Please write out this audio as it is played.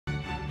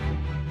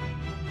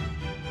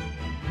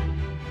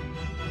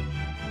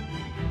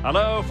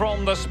Hello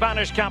from the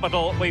Spanish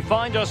capital. We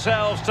find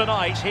ourselves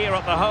tonight here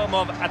at the home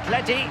of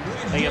Atleti,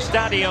 the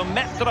Estadio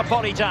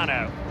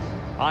Metropolitano.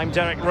 I'm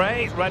Derek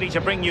Ray, ready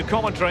to bring you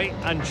commentary,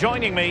 and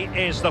joining me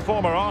is the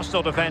former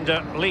Arsenal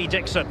defender, Lee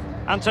Dixon.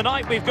 And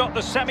tonight we've got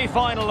the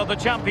semi-final of the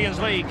Champions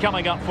League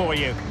coming up for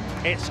you.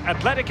 It's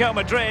Atletico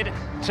Madrid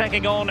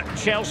taking on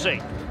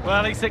Chelsea.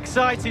 Well, it's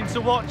exciting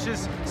to watch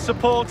as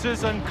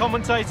supporters and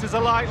commentators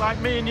alike, like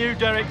me and you,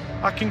 Derek.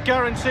 I can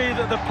guarantee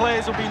that the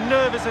players will be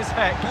nervous as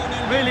heck.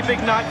 Really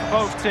big night for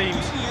both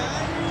teams.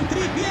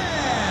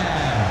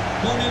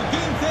 Con el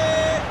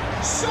 15,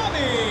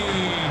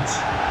 Savic.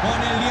 Con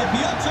el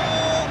 18,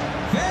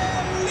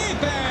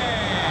 Felipe.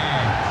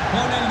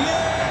 Con el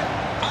 10,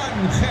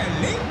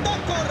 Angelito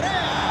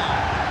Correa.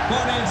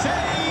 Con el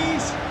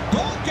 6,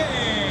 Toque.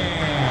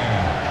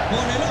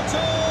 Con el 8,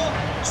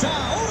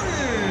 Saúl.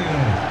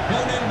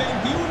 Con el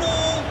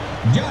 21,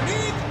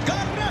 Yannick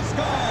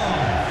Carrasco.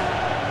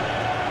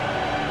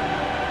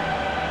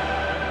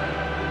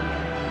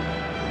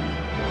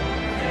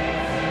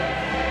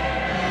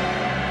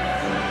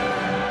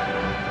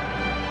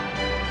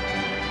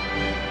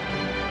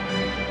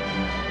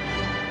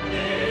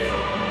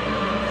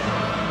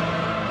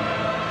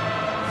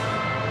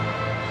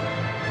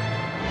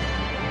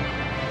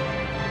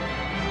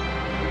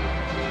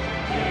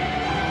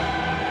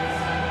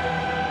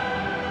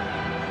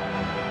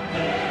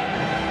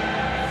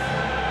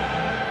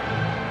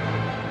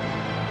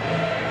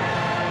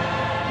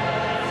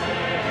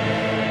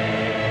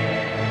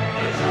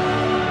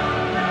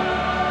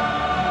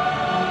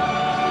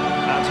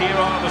 Here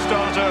are the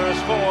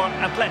starters for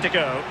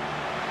Atletico.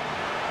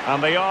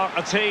 And they are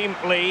a team,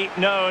 Lee,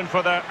 known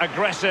for their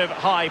aggressive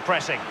high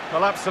pressing.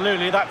 Well,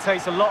 absolutely. That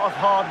takes a lot of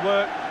hard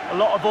work, a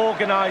lot of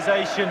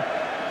organisation,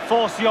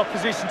 force the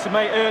opposition to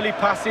make early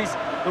passes.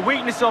 The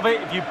weakness of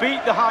it, if you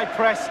beat the high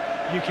press,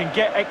 you can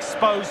get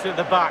exposed at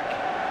the back.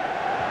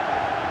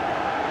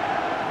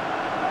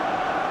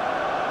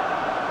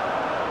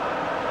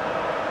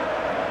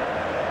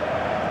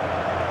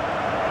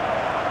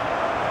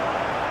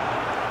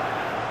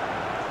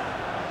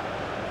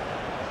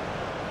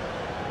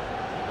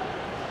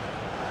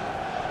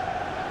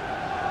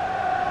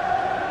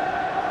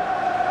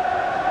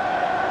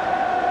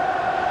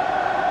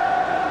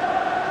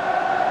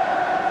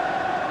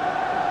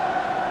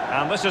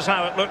 And this is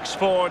how it looks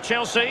for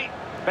Chelsea.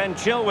 Ben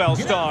Chilwell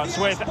starts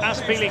with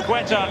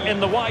Azpilicueta in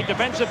the wide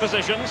defensive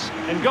positions.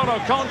 N'Golo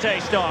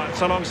Kanté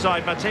starts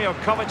alongside Mateo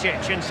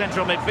Kovacic in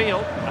central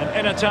midfield. And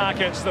in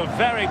attack, it's the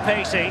very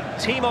pacey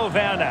Timo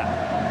Werner.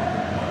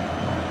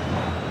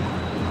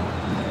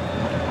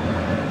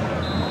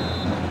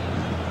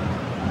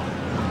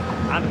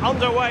 And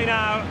underway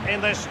now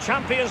in this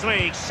Champions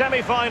League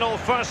semi-final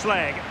first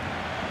leg.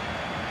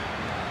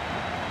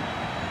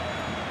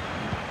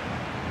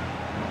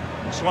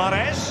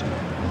 Suarez.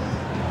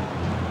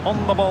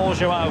 On the ball,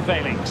 Joao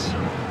Felix.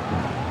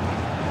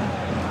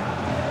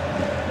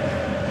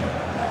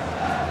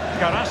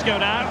 Carrasco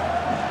now.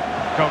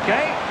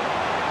 Koke.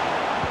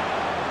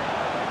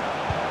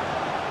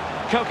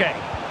 Koke.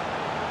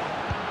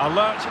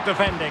 Alert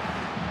defending.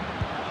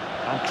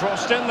 And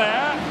crossed in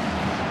there.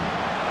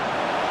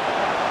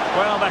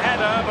 Well, the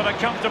header, but a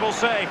comfortable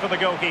save for the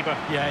goalkeeper.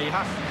 Yeah, he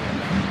has to.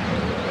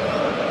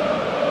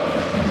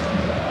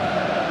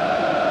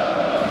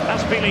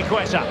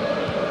 Azpilicueta.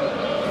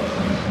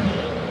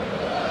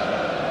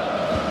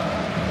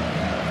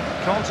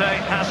 Conte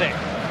has it.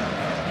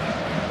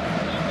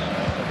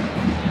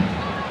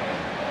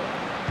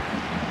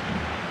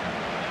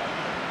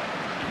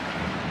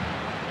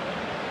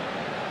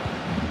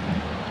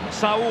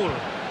 Saúl.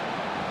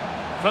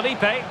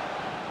 Felipe.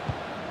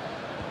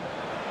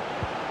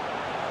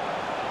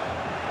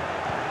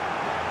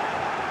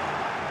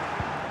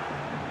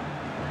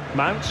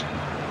 Mount.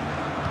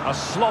 A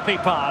sloppy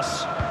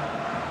pass.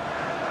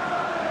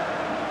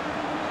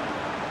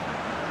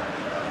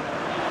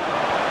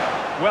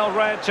 Well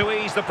read to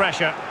ease the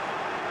pressure.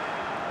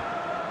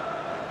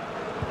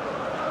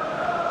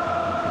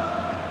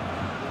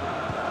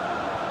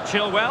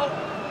 Chilwell.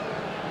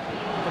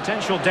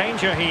 Potential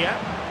danger here.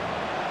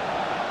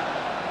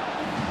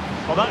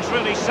 Well, that's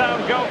really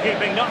sound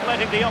goalkeeping, not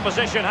letting the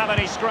opposition have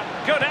any scrap.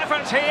 Good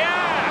effort here!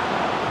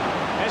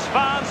 His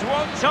fans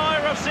won't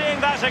tire of seeing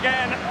that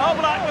again.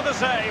 Oblak with the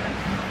save.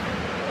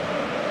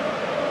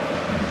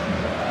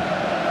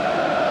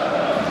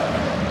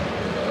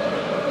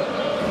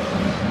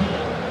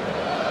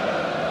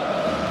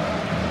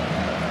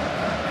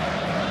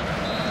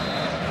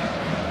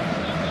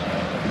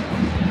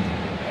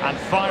 And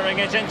firing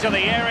it into the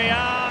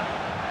area.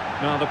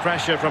 Now the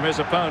pressure from his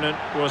opponent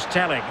was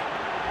telling.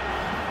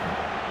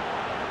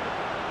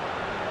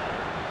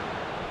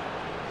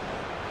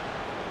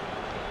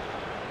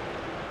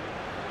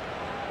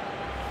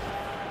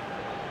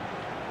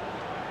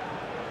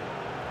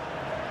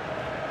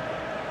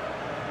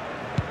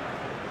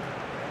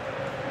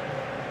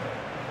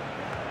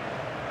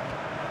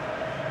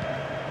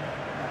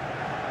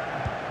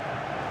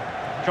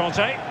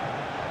 Conte.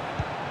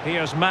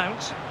 Here's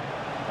Mount.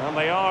 And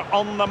they are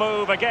on the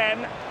move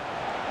again.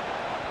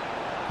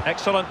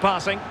 Excellent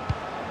passing.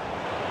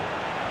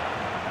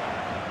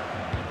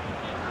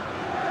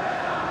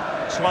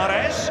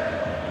 Suarez.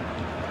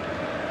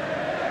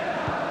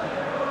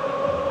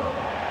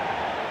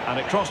 And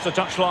it crossed the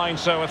touchline,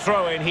 so a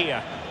throw in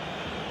here.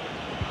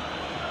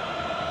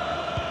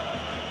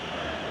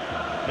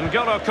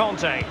 N'Golo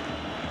Kanté.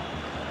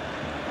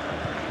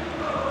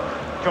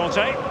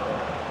 Kanté.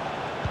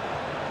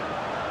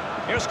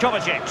 Here's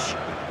Kovacic.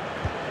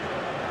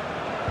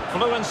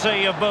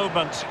 Fluency of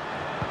movement.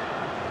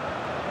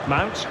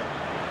 Mount.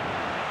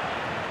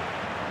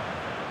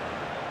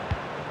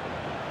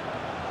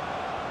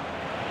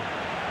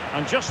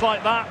 And just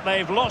like that,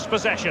 they've lost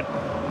possession.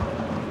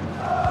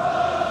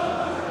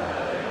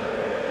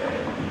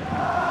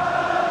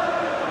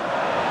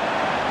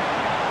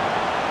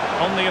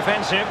 On the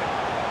offensive.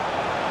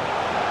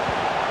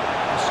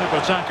 A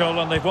super tackle,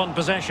 and they've won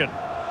possession.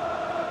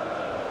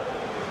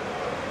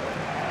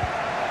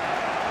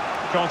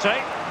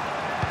 Kanté.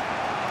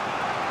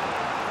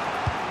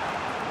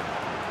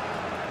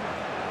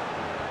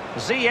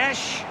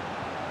 Ziyech.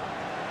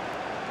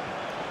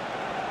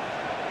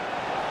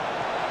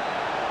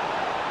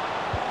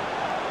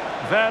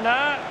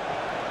 Werner.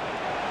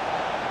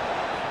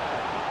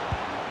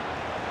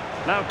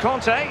 Now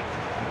Kanté.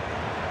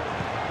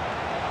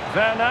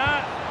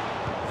 Werner.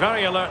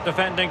 Very alert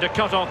defending to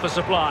cut off the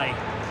supply.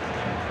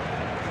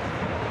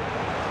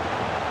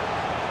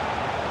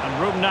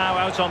 And room now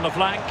out on the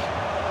flank.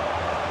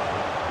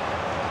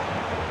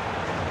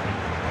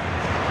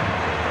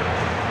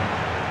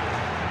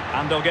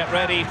 And they'll get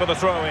ready for the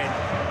throw-in.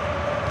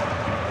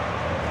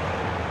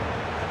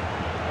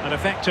 An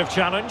effective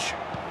challenge.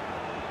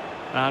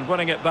 And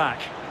winning it back.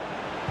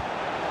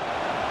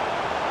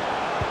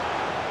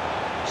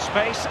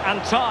 Space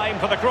and time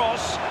for the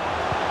cross.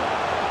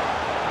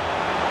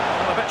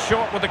 A bit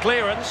short with the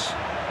clearance.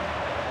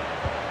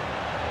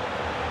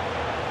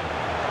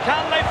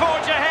 Can they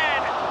forge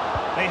ahead?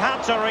 They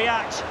had to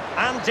react,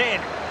 and did.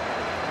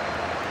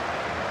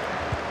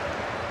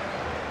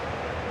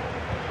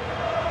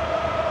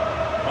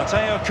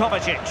 Mateo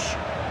Kovacic.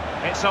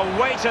 It's a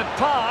weighted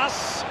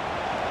pass.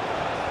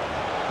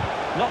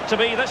 Not to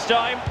be this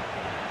time.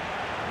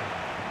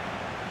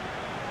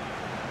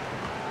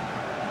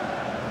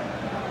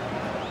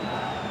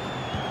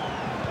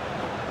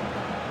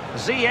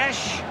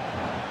 Ziyech.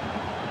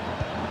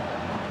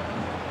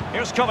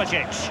 Here's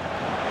Kovacic.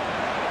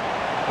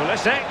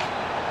 Ballistix.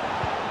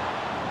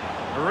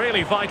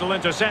 Really vital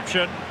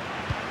interception.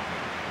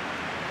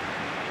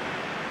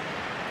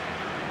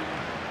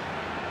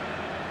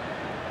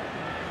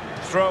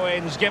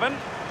 Throw-ins given.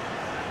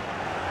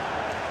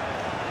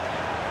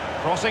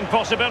 Crossing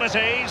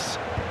possibilities.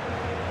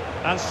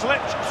 And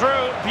slipped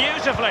through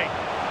beautifully.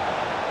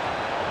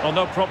 Well,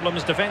 no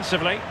problems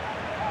defensively.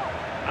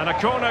 And a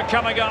corner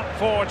coming up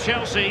for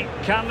Chelsea.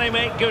 Can they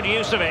make good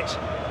use of it?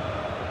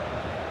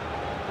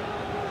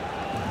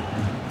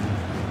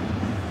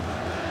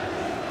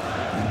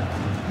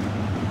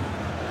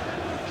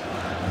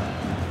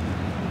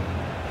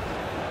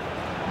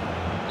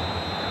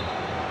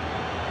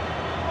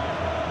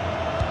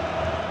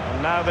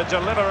 And now the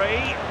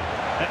delivery.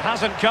 It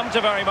hasn't come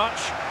to very much.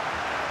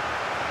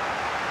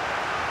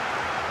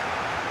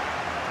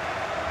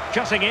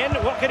 Cutting in,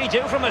 what can he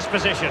do from this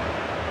position?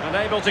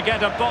 Unable to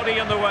get a body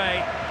in the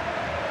way.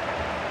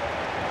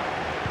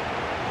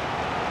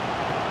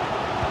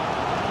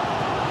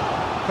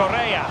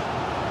 Correa.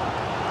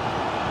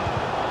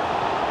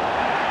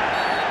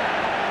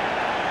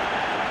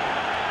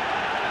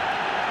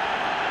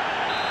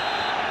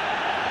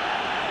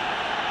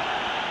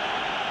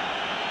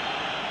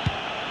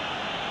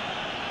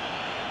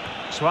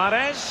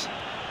 Suarez.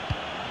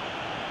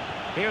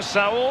 Here's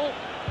Saul.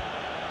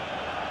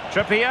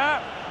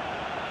 Trippier.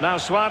 Now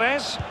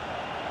Suarez.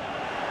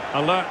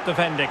 Alert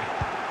defending.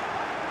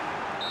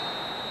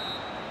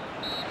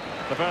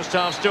 The first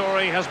half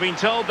story has been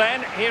told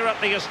then here at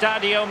the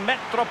Estadio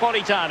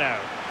Metropolitano.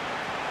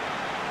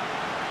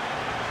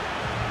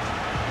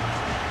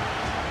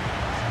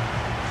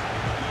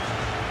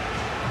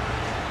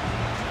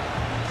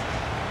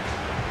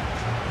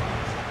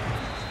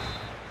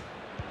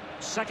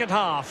 Second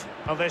half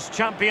of this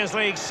Champions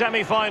League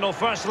semi-final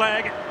first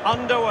leg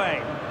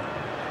underway.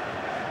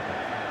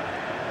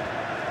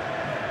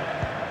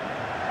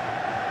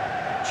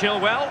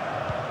 Chilwell.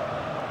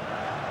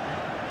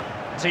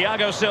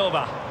 Thiago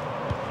Silva.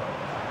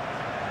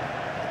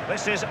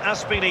 This is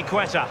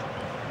Azpilicueta.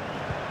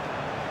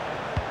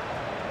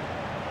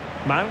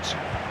 Mount.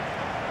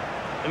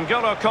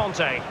 N'Golo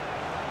Kanté.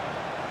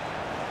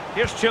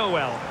 Here's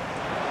Chilwell.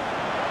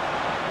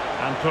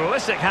 And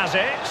Pulisic has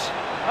it.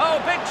 Oh,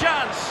 big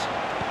chance.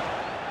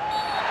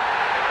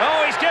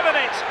 Oh, he's given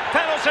it.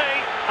 Penalty.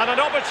 And an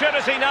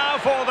opportunity now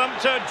for them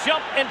to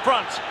jump in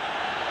front.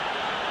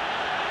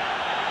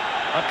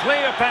 A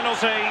clear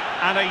penalty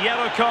and a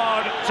yellow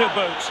card to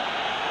boot.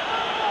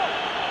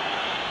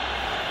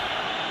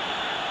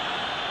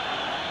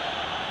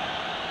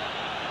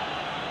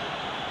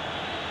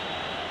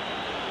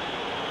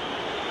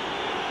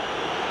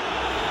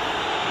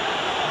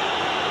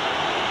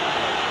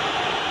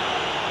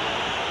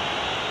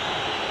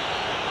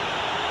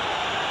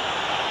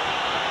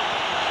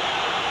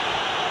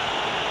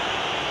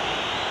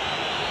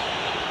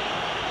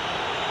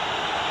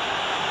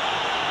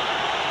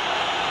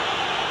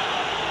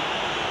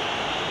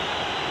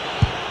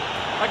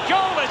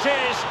 goal it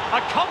is!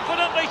 A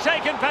confidently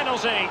taken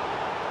penalty.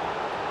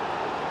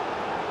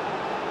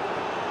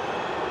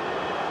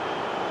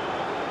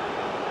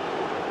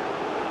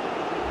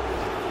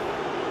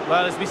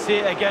 Well, as we see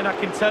it again, I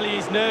can tell you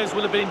his nerves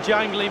will have been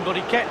jangling, but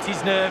he kept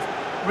his nerve.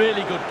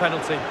 Really good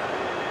penalty.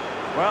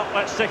 Well,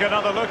 let's take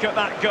another look at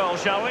that goal,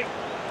 shall we?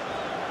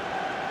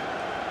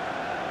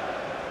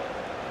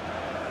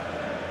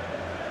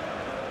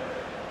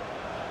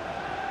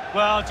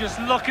 Well, just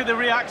look at the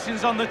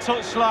reactions on the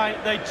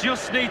touchline. They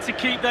just need to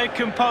keep their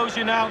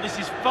composure now. This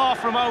is far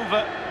from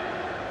over.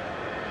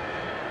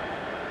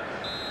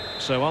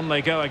 So on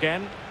they go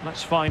again.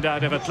 Let's find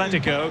out if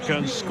Atletico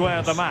can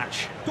square the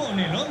match. Con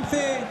el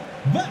 11,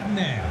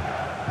 Wagner.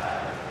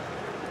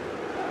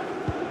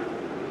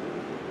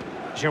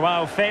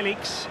 João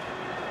Felix.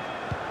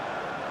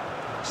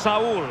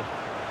 Saúl.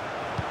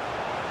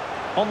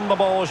 On the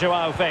ball,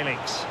 João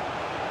Felix.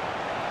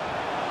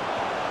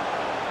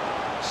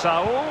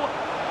 Saúl.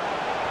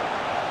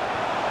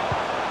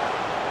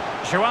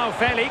 João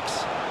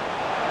Felix.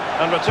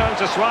 And return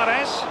to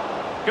Suarez.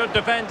 Good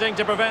defending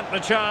to prevent the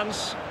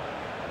chance.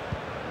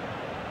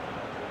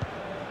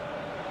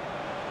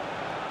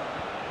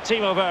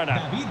 Timo Werner.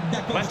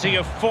 Plenty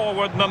of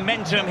forward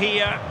momentum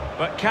here,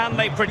 but can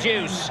they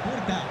produce?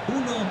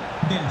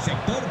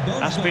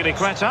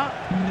 Azpilicueta.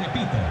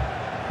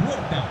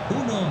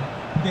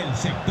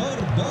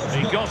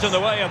 He got in the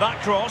way of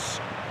that cross.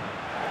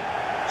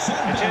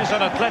 It is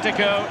an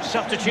Atletico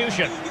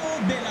substitution.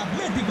 Del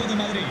Atlético de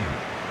Madrid.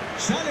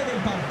 Sale del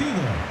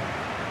partido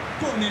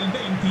con el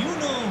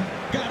 21,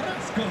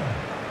 Carrasco.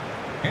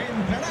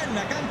 Entrará en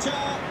la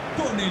cancha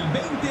con el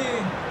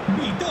 20,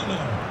 Vitolo.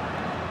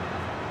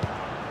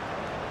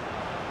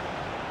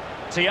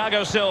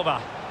 Thiago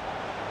Silva.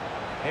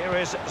 Here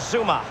is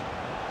Zuma.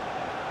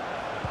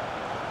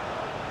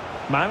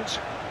 Mount.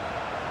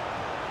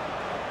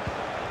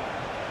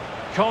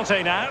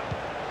 Conte now.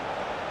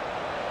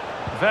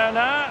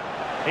 Werner.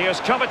 Here's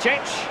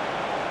Kovacic.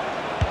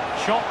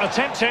 Shot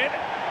attempted.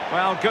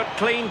 Well, good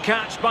clean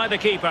catch by the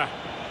keeper.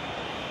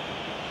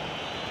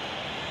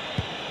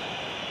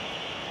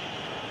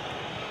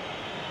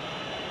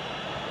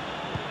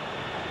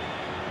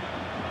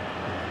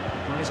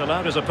 Well, he's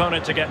allowed his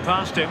opponent to get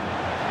past him.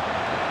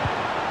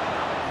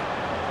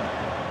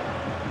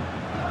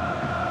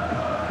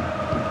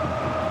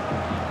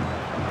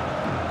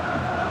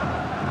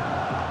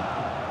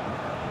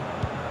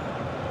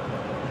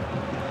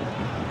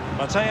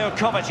 Mateo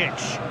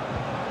Kovacic.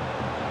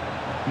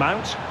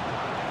 Mount.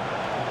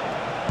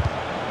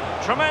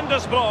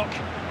 Tremendous block.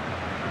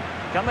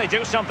 Can they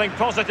do something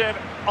positive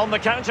on the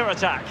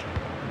counter-attack?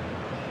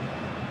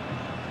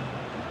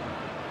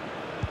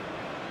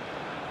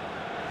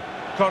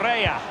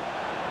 Correa.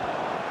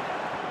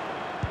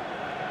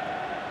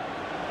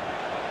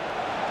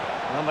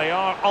 And they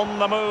are on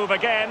the move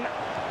again.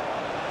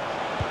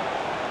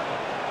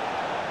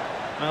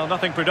 Well,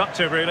 nothing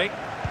productive, really.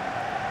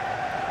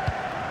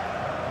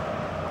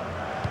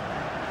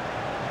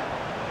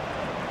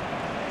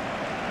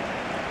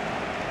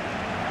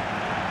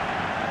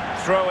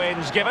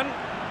 Throw-ins given.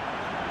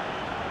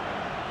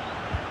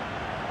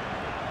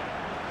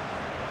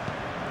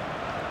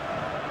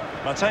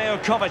 Mateo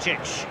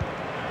Kovacic.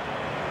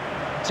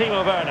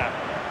 Timo Werner.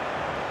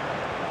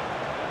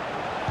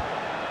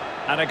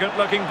 And a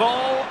good-looking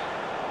ball.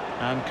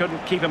 And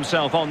couldn't keep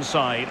himself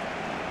onside.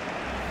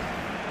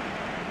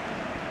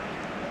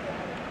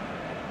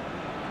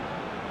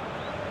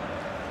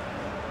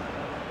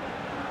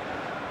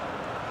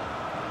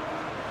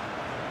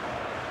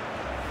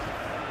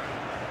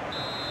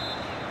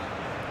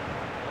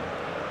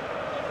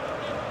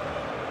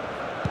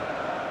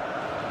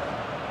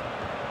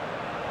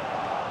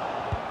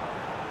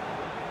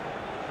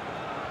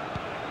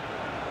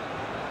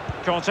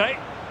 Conte.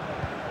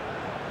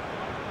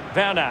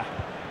 Werner.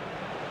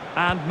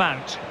 And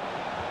Mount.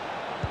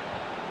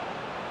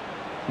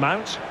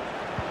 Mount.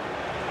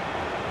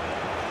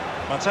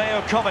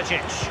 Mateo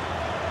Kovacic.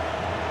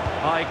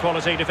 High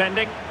quality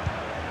defending.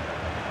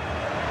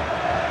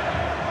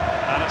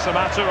 And it's a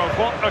matter of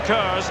what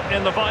occurs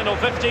in the final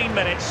 15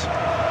 minutes.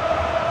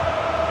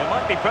 It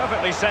might be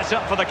perfectly set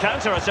up for the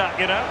counter-attack,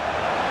 you know.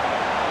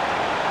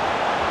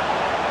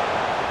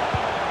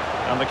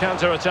 And the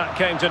counter-attack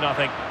came to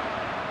nothing.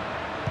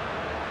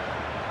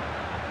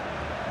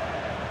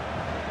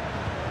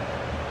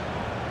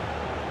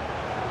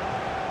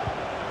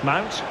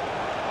 Mount.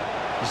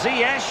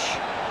 Ziyech.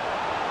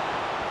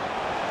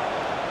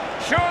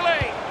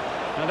 Surely!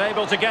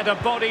 Unable to get a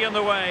body in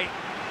the way.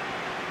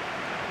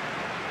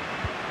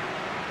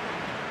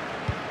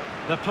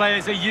 The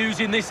players are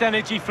using this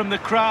energy from the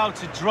crowd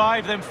to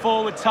drive them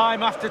forward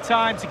time after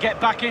time to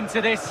get back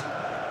into this.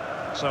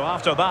 So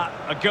after that,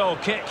 a goal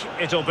kick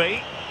it'll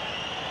be.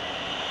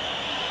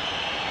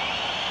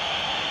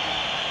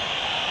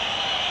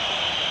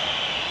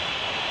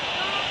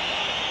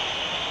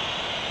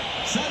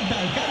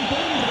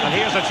 And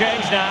here's a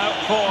change now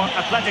for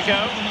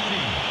Atletico.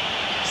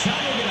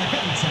 Sale de la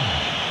cancha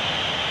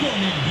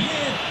con el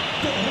 10,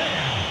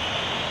 Correa.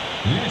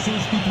 Le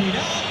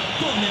sustituirá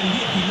con el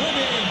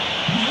 19,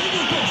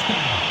 Diego Costa.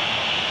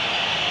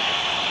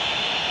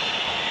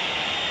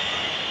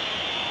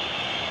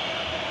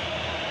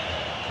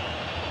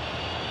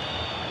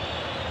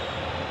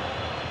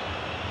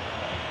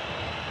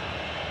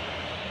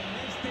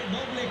 Este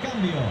doble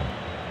cambio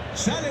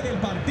sale del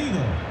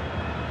partido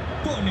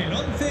con el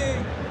 11,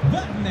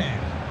 Wagner,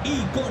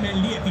 y con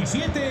el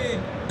 17,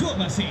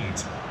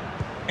 Kovacic.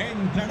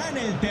 Entrará en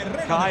el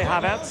terreno Kai de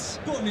juego Havertz.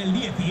 con el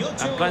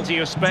 18. And plenty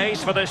of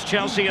space for this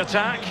Chelsea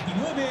attack.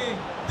 29,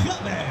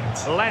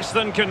 Havertz. Less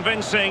than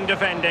convincing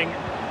defending.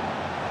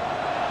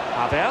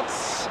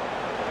 Havertz.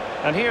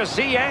 And here's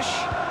Ziyech.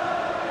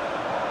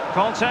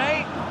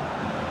 Conte.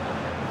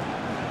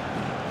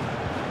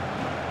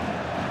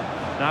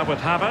 Now with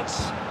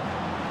Havertz.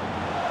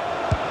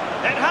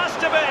 It has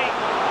to be.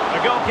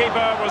 The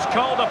goalkeeper was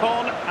called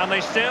upon, and they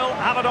still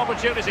have an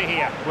opportunity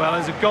here. Well,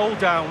 as a goal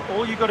down,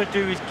 all you've got to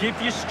do is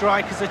give your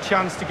strikers a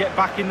chance to get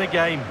back in the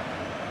game.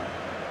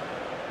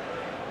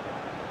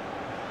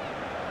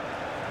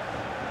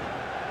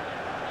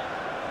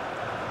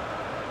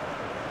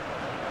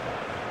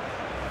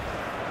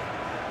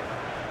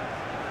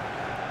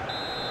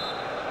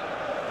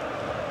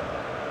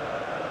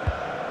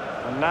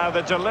 And now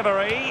the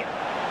delivery.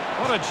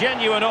 What a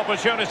genuine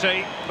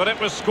opportunity, but it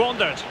was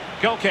squandered.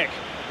 Goal kick.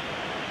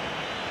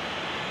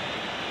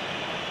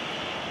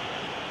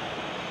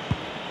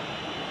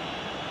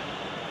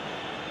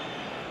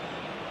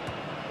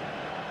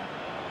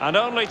 And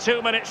only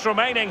 2 minutes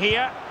remaining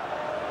here.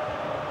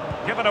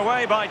 Given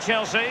away by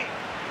Chelsea.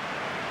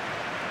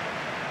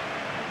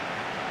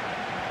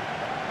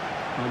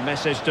 A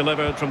message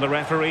delivered from the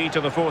referee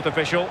to the fourth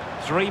official.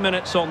 3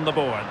 minutes on the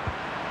board.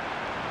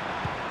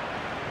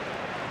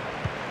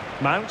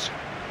 Mount.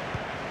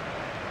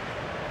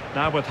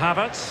 Now with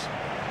Havertz.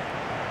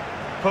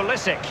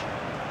 Ballistix.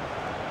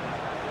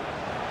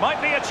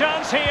 Might be a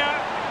chance here.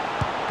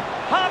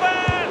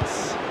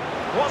 Havertz!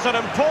 Was an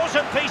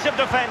important piece of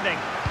defending.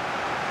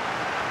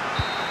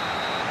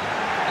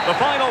 The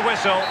final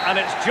whistle, and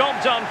it's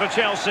job done for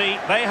Chelsea.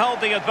 They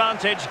hold the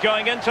advantage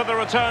going into the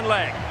return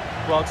leg.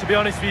 Well, to be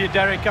honest with you,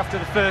 Derek, after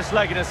the first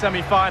leg in a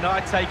semi-final,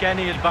 I'd take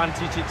any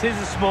advantage. It is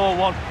a small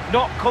one,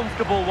 not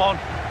comfortable one,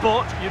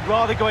 but you'd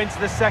rather go into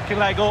the second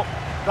leg up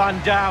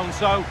than down.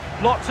 So,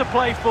 lot to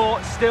play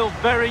for, still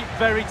very,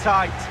 very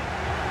tight.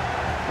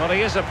 Well,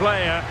 he is a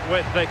player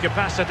with the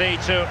capacity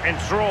to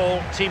enthrall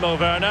Timo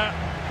Werner.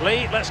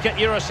 Lee, let's get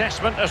your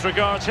assessment as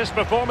regards his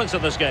performance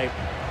in this game.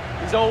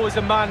 He's always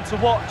a man to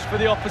watch for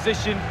the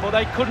opposition, but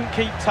they couldn't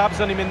keep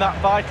tabs on him in that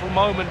vital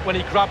moment when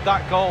he grabbed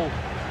that goal.